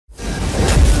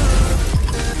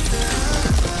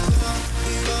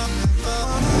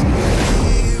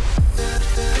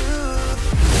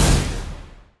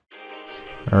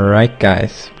Alright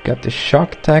guys, we got the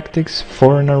Shock Tactics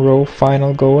 4 in a row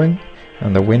final going,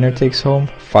 and the winner takes home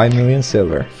 5 million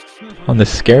silver. On the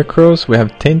Scarecrows we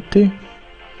have Tinty,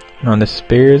 and on the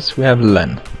Spirits we have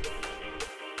Len.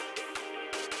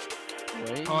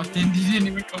 Oh, Tinty didn't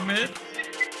even commit.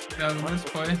 That was this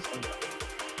place.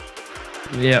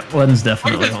 Yeah, Len's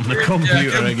definitely on the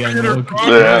computer again. Look,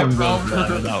 Yeah.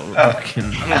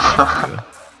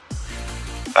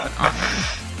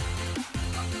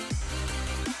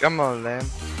 Come on, Len.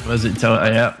 Where's it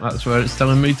telling? Yeah, that's where it's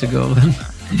telling me to go then.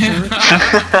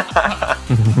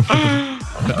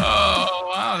 Oh,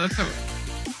 wow, that's a...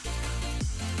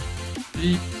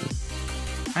 See,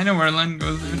 I know where Len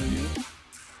goes.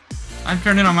 I've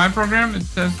turned it on my program, it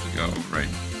says to go right.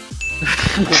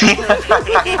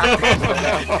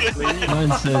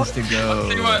 Mine says to go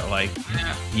like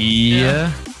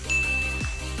yeah.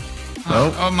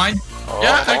 Oh. Oh, mine.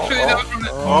 Yeah, actually, that was from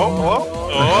the...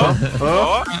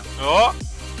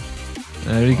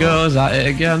 There he goes, at it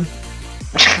again.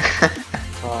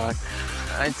 Fuck.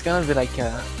 It's gonna be like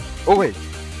a... Oh wait,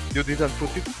 you didn't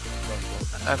put it?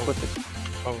 I put it.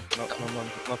 Oh, no,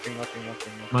 nothing.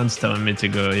 Mine's telling me to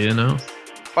go, you know?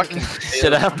 Fucking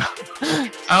shut up. I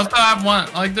also have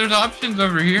one, like, there's options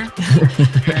over here.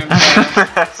 And,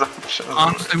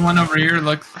 honestly, one over here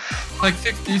looks like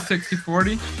 60, 60,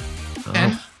 40,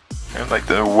 10. You're like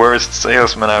the worst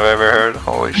salesman I've ever heard.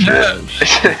 Holy shit.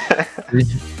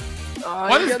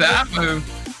 What is that move?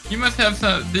 You must have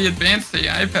the advanced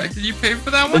AI pack. Did you pay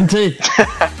for that one? Tinty!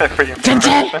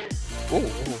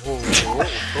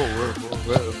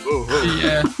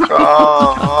 Yeah. Come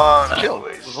on, kill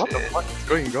this. What the fuck is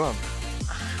going on?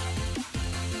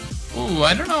 Ooh,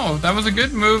 I don't know. That was a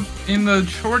good move in the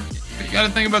short. You gotta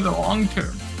think about the long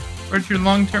term. Where's your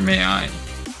long term AI?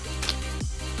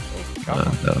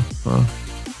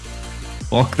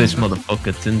 Block this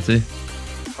motherfucker, Tinty.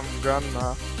 I'm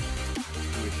gonna...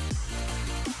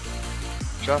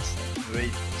 Just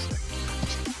wait a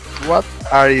second. What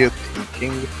are you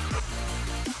thinking?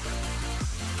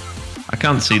 I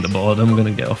can't see the board, I'm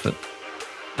gonna get off it.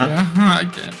 Yeah, I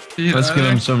can't see it. Let's give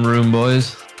him some room,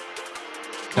 boys.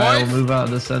 Kyle, Boys? move out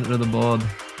of the center of the board.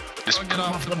 Just Get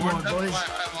off the board, boys. that's why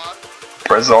I lost.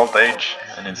 press Alt H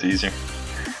and it's easier.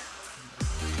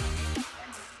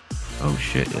 Oh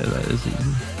shit, yeah, that is easy.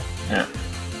 Yeah.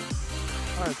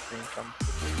 I think I'm...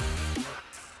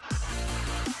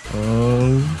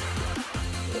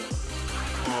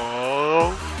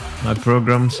 Oh. My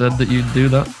program said that you'd do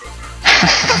that.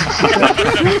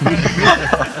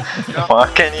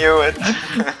 Fucking you it.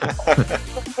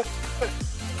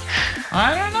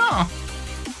 I don't know.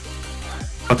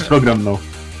 What's program now?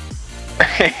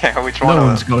 Yeah, which one? No of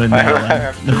one's them? going there.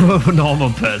 I Len. No normal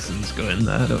person's going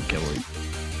there. I don't care what.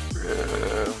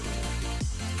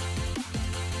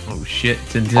 Oh shit,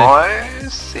 Tinty.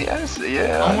 Boys, yes, Don't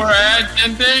yeah. worry,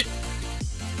 Tinty.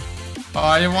 Oh,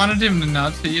 I wanted him to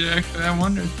not see it, actually. I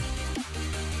wondered.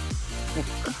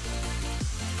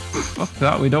 Fuck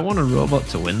that, we don't want a robot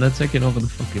to win. They're taking over the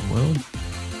fucking world.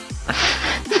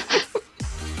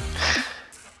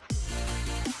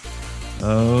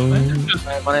 Oh.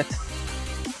 I want it.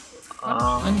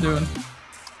 I'm doing.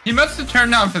 He must have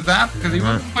turned off his app because he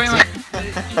wasn't playing like.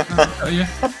 Oh yeah.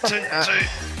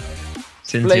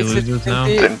 Tinty Place it, loses now.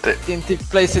 Tinty,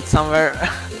 place it somewhere.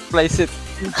 Place it.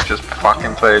 Just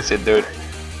fucking place it, dude.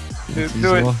 Do Tinty's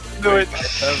it. lost. Do it.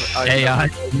 AI,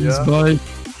 this boy.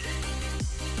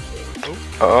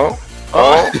 Oh.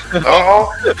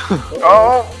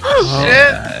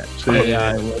 Shit!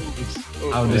 AI wins.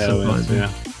 How disappointing.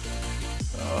 Yeah.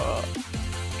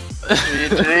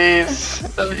 GG's.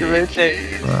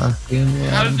 Fucking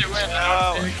How does hell. he win?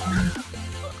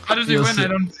 How does he win? I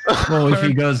don't. Well, if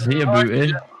he goes here,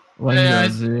 booty. When he Yeah,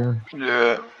 goes here.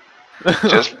 Yeah.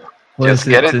 Just Where's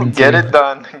get it Tinty? get it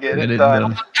done. Get it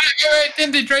done. Wait,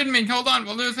 Tinty, trade me. Hold on,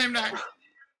 we'll do the same time.